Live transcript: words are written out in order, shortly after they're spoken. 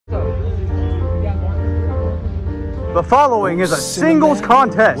The following is a singles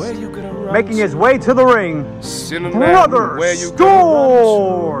contest. Making his way to the ring, Brother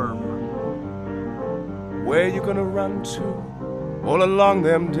Storm. Where you gonna run to all along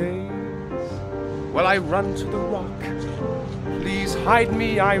them days? Well, I run to the rock. Please hide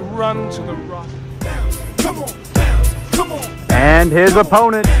me, I run to the rock. Come on, come on. And his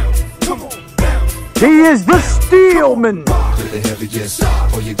opponent, he is the Steelman. For the heaviest,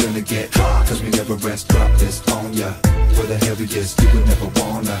 all you're gonna get, cause we never rest, drop this on ya. For the heaviest, you would never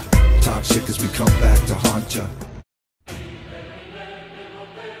wanna talk shit cause we come back to haunt ya.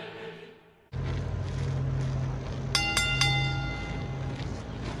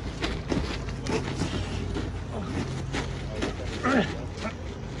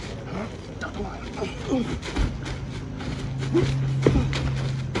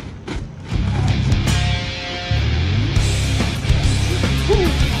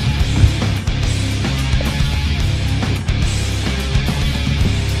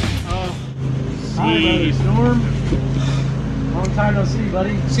 Hey, Storm. Long time no see,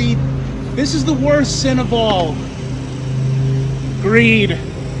 buddy. See, this is the worst sin of all. Greed.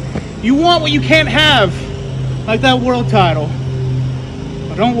 You want what you can't have, like that world title.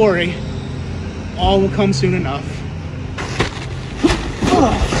 But don't worry, all will come soon enough.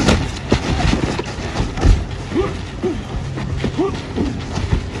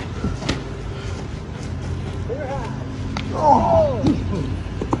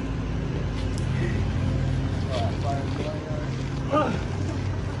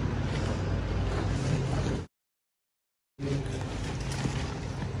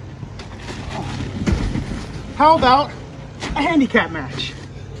 How about a handicap match?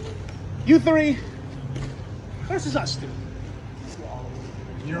 You three versus us two.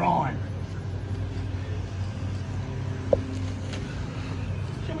 You're on.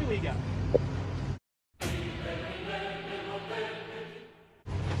 Show me what you got.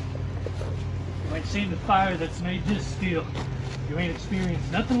 You ain't seen the fire that's made this steel. You ain't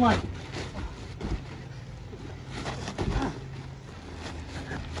experienced nothing like it.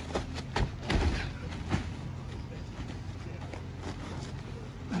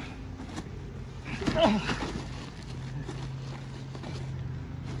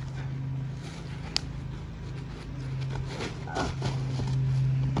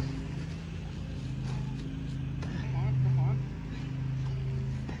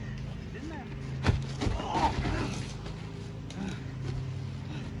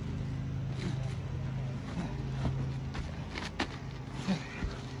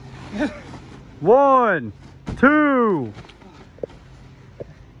 One, two.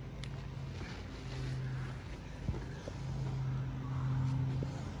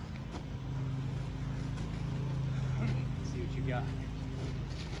 See what you got.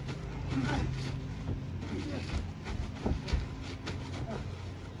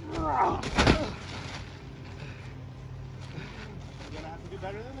 You're gonna have to do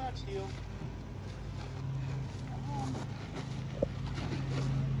better than that, Steel.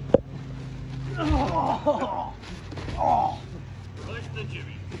 Push the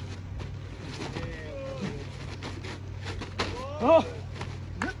jimmy. Oh!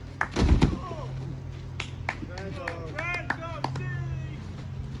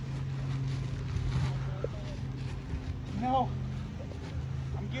 No,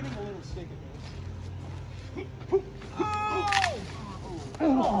 I'm getting a little sick of this.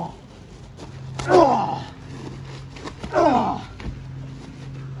 Oh! Oh! Oh!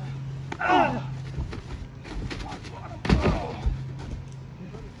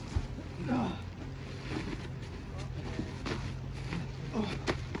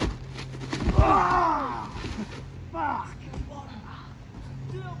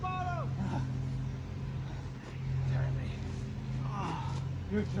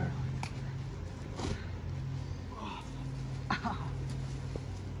 Your turn.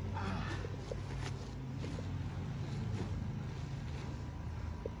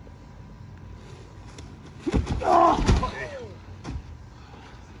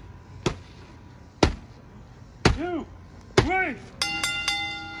 Two, three.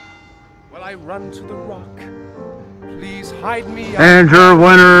 Well, I run to the rock. Please hide me. And your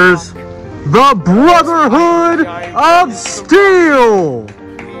winners, the Brotherhood of Steel.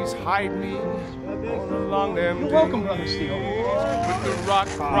 Please hide me all along them You're welcome, Brother Steel. But the rock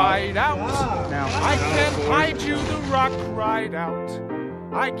cried out. Now, I can't hide you, the rock cried out.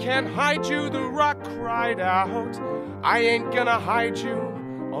 I can't hide you, the rock cried out. I ain't gonna hide you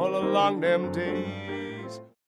all along them days.